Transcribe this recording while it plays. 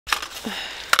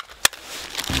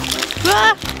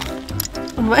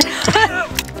Und mein oh,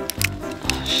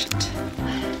 shit.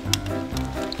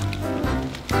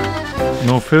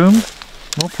 No film?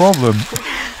 No problem.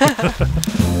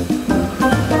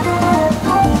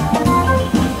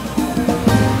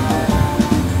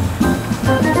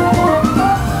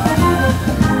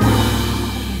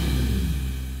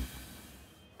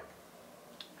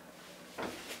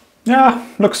 Yeah,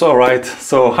 looks alright.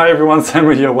 So hi everyone,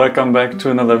 Samuel here, welcome back to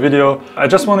another video. I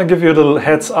just want to give you a little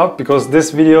heads up because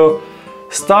this video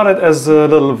started as a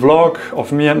little vlog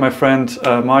of me and my friend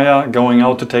Maya going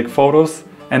out to take photos.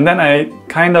 And then I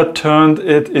kind of turned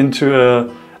it into a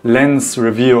lens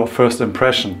review or first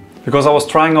impression. Because I was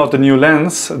trying out the new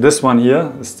lens, this one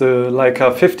here, it's the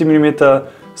Leica 50mm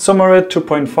Summarit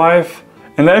 2.5.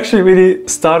 And I actually really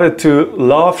started to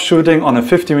love shooting on a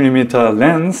 50mm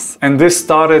lens. And this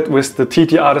started with the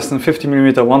TTArtisan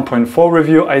 50mm 1.4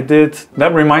 review I did.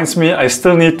 That reminds me, I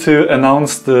still need to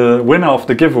announce the winner of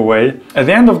the giveaway. At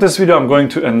the end of this video, I'm going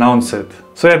to announce it.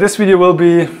 So yeah, this video will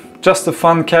be just a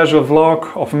fun casual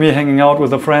vlog of me hanging out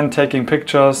with a friend, taking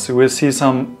pictures. You will see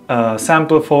some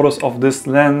sample photos of this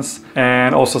lens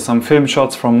and also some film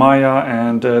shots from Maya.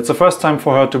 And it's the first time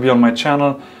for her to be on my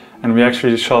channel. And we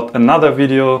actually shot another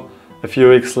video a few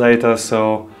weeks later.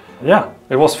 So yeah,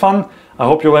 it was fun. I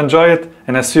hope you'll enjoy it.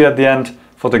 And I see you at the end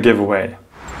for the giveaway.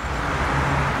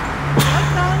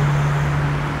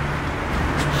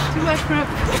 Too much grip.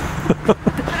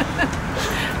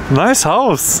 Nice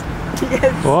house.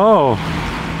 Yes. Wow.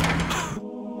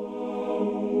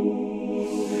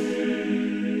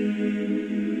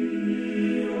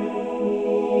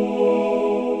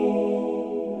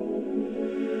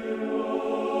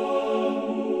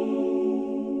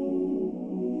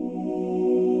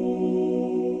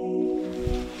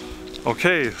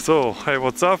 Okay, so hi,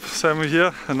 what's up? Samuel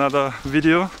here, another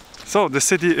video. So the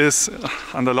city is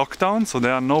under lockdown, so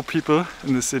there are no people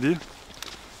in the city.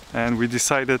 And we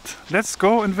decided, let's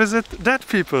go and visit dead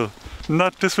people.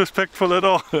 Not disrespectful at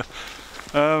all.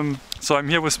 So I'm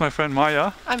here with my friend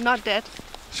Maya. I'm not dead.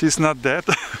 She's not dead.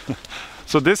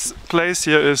 So this place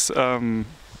here is,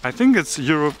 I think it's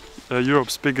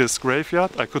Europe's biggest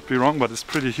graveyard. I could be wrong, but it's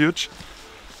pretty huge.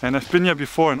 And I've been here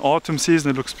before in autumn season.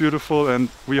 It looks beautiful, and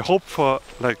we hope for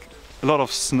like a lot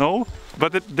of snow.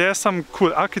 But there's some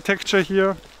cool architecture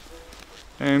here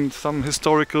and some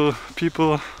historical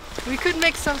people. We could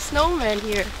make some snowmen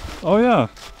here. Oh yeah.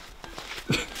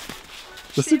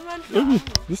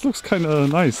 This looks kind of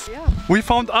nice. Yeah. We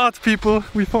found art, people.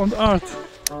 We found art.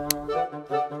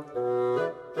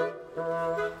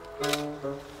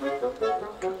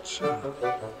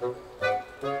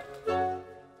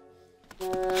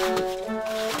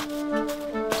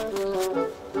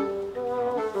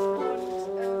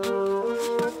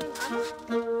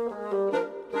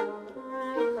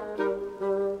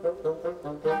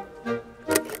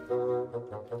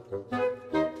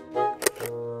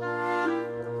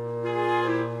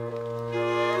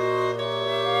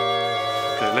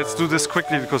 Let's do this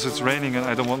quickly because it's raining and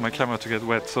I don't want my camera to get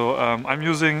wet. So I'm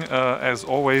using, as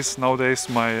always nowadays,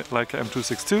 my Leica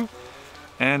M262,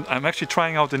 and I'm actually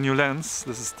trying out a new lens.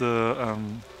 This is the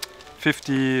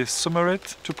 50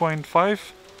 Summarit 2.5,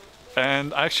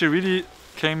 and I actually really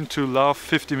came to love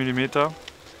 50mm.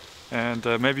 And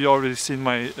maybe you already seen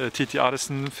my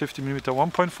TTArtisan 50mm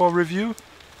 1.4 review,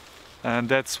 and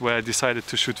that's where I decided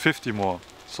to shoot 50 more.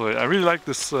 So I really like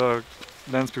this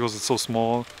lens because it's so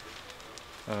small.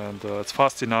 And it's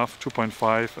fast enough,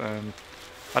 2.5, and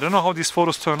I don't know how these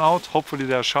photos turn out. Hopefully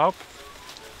they're sharp.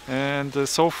 And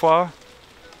so far,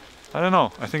 I don't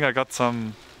know, I think I got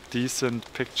some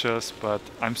decent pictures, but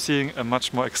I'm seeing a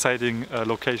much more exciting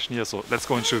location here, so let's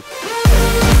go and shoot.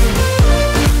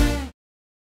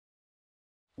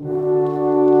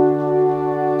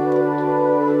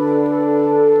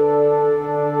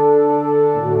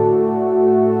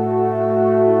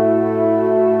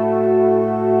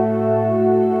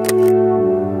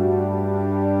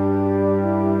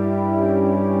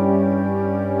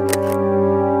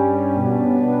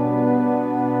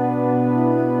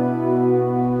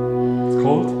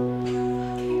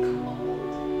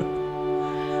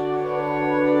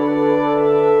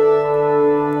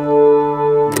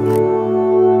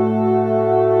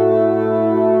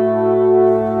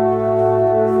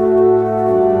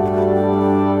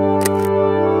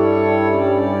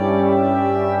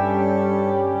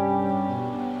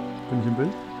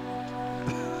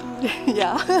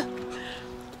 Ja.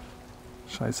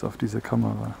 Scheiß auf diese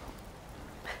Kamera,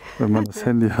 wenn man das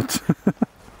Handy hat.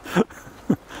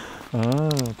 Ah,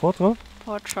 Portrait?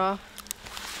 Portrait.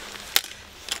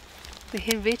 The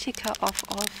Helvetica of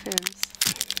all films.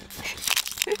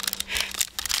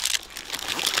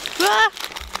 Ah!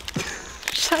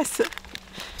 Scheiße.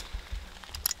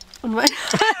 Und meine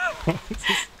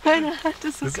Hand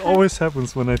ist so This kalt. always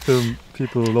happens when I film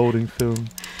people loading film.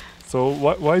 So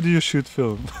why do you shoot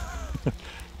film?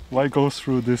 Why go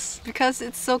through this? Because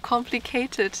it's so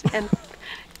complicated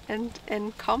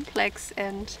and complex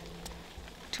and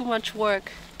too much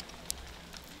work.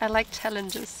 I like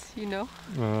challenges, you know?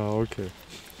 Okay.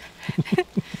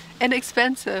 And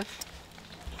expensive.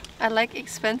 I like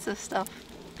expensive stuff.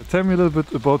 Tell me a little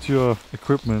bit about your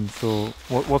equipment. So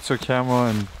what's your camera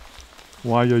and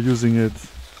why you're using it?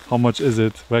 How much is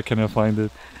it? Where can I find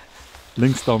it?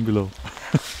 Links down below.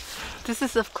 This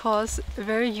is of course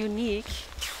very unique.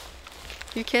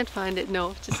 You can't find it,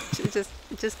 no,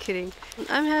 just kidding.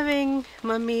 I'm having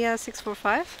mamiya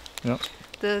 645, Yeah.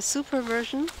 the super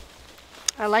version.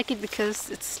 I like it because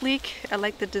it's sleek, I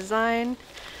like the design.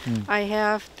 I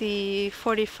have the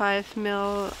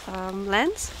 45mm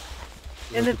lens.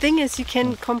 And the thing is, you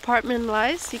can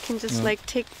compartmentalize, you can just like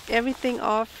take everything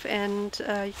off and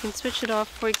you can switch it off.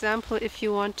 For example, if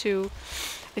you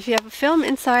have a film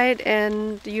inside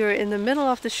and you're in the middle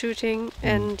of the shooting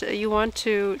and you want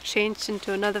to change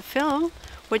into another film,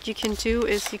 what you can do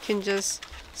is you can just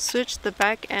switch the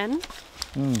back end,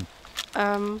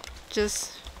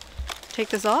 just take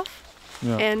this off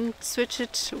and switch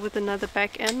it with another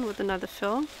back end, with another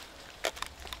film,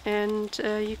 and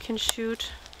you can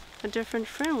shoot a different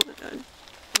frame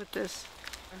with this.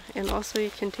 And also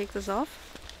you can take this off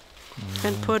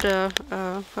and put a,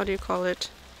 how do you call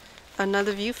it,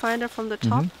 another viewfinder from the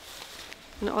top.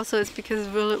 And also it's because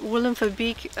Willem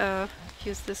Verbeek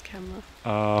used this camera.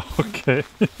 Okay.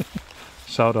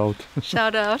 Shout out.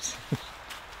 Shout out.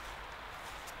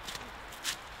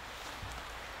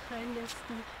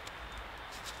 Reinlisten.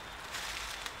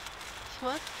 Ich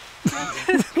mag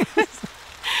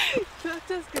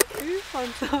das Gefühl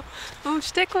von so, warum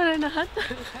steckt man deine Hand da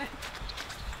rein?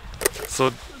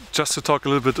 So just to talk a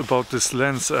little bit about this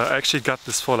lens, I actually got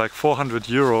this for like 400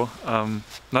 euro.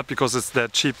 Not because it's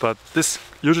that cheap, but this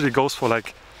usually goes for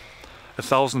like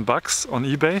 $1,000 on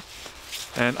eBay.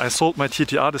 And I sold my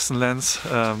TTArtisan lens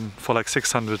for like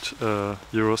 600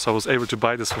 euros. So I was able to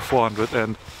buy this for 400,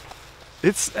 and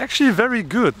it's actually very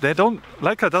good.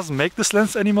 Leica doesn't make this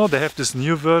lens anymore. They have this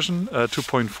new version,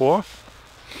 2.4,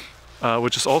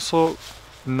 which is also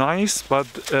nice, but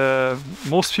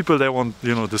most people, they want,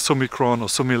 you know, the Summicron or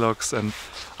Summilux, and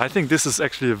I think this is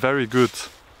actually a very good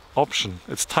option.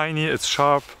 It's tiny, it's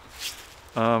sharp,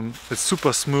 it's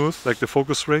super smooth, like the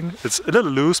focus ring. It's a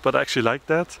little loose, but I actually like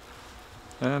that.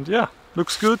 And yeah,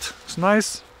 looks good, it's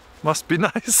nice, must be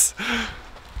nice.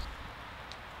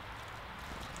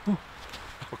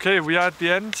 Okay, we are at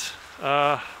the end.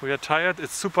 We are tired,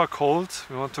 it's super cold,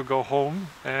 we want to go home,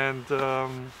 and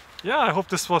yeah, I hope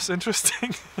this was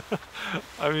interesting.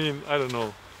 I mean, I don't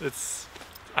know.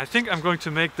 I think I'm going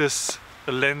to make this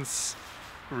a lens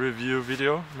review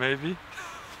video, maybe,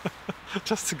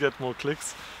 just to get more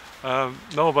clicks.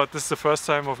 No, but this is the first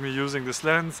time of me using this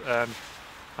lens, and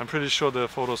I'm pretty sure the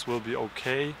photos will be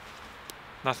okay.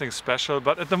 Nothing special,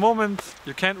 but at the moment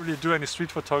you can't really do any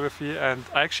street photography, and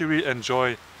I actually really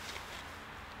enjoy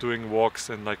doing walks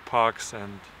in like parks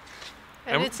and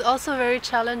it's also very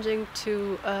challenging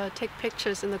to take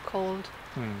pictures in the cold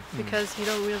because you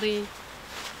don't really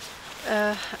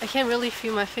I can't really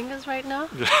feel my fingers right now.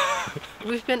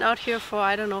 We've been out here for,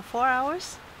 I don't know, 4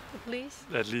 hours at least.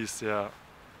 At least, yeah.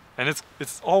 And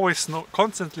it's always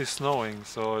constantly snowing,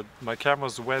 so my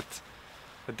camera's wet.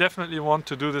 I definitely want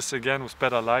to do this again with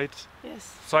better light.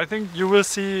 Yes. So I think you will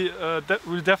see,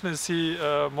 we'll definitely see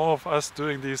more of us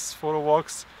doing these photo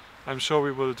walks. I'm sure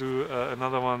we will do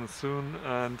another one soon.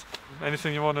 And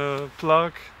anything you want to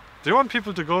plug? Do you want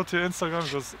people to go to Instagram,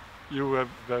 because you were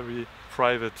very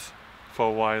private for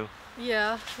a while?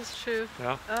 Yeah, that's true.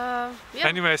 Yeah. Yeah.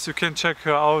 Anyways, you can check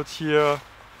her out here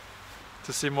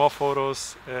to see more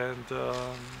photos, and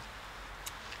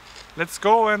let's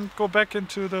go back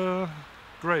into the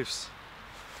graves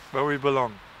where we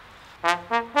belong.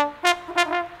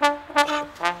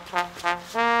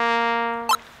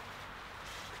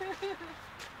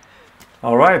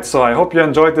 Alright, so I hope you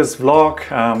enjoyed this vlog.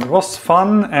 It was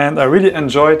fun, and I really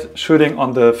enjoyed shooting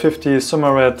on the 50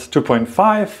 Summarit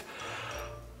 2.5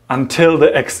 until the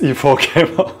XE4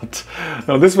 came out.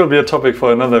 Now this will be a topic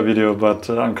for another video, but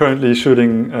I'm currently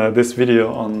shooting this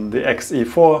video on the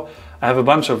XE4. I have a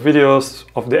bunch of videos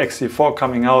of the XE4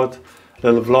 coming out,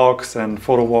 little vlogs and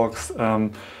photo walks.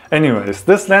 Anyways,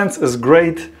 this lens is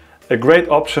great, a great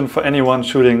option for anyone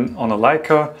shooting on a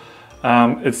Leica.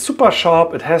 It's super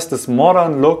sharp, it has this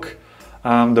modern look,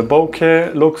 the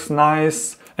bokeh looks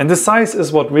nice, And the size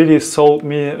is what really sold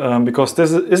me, because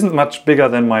this isn't much bigger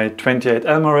than my 28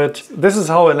 Summarit. This is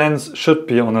how a lens should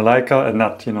be on a Leica and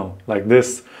not, you know, like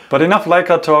this. But enough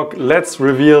Leica talk, let's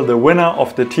reveal the winner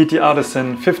of the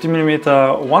TTArtisan 50mm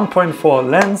 1.4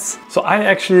 lens. So I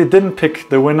actually didn't pick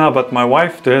the winner, but my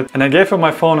wife did. And I gave her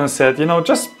my phone and said, you know,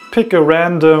 just pick a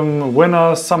random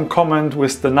winner, some comment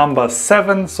with the number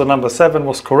 7. So number 7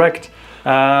 was correct.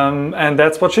 And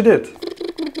that's what she did.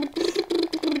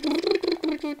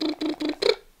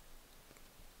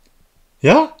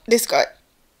 Yeah? This guy.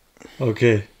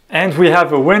 Okay. And we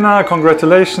have a winner,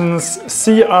 congratulations,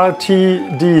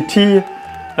 CRTDT.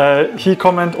 He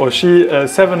comment or she,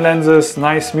 7 lenses,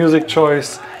 nice music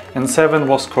choice, and 7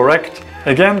 was correct.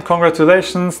 Again,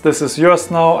 congratulations, this is yours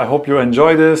now. I hope you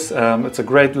enjoy this. It's a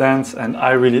great lens and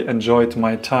I really enjoyed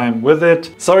my time with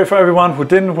it. Sorry for everyone who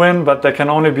didn't win, but there can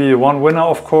only be one winner,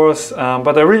 of course.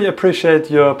 But I really appreciate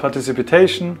your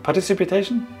participating.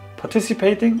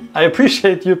 I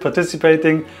appreciate you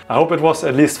participating. I hope it was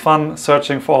at least fun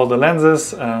searching for all the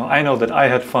lenses. I know that I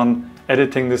had fun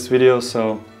editing this video,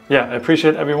 so yeah, I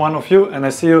appreciate every one of you and I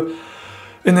see you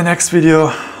in the next video,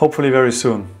 hopefully very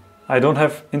soon. I don't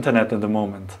have internet at the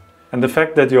moment. And the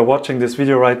fact that you're watching this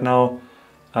video right now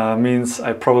means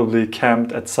I probably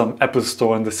camped at some Apple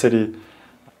store in the city.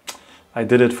 I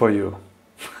did it for you.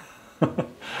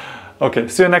 Okay,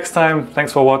 see you next time.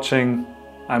 Thanks for watching.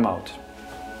 I'm out.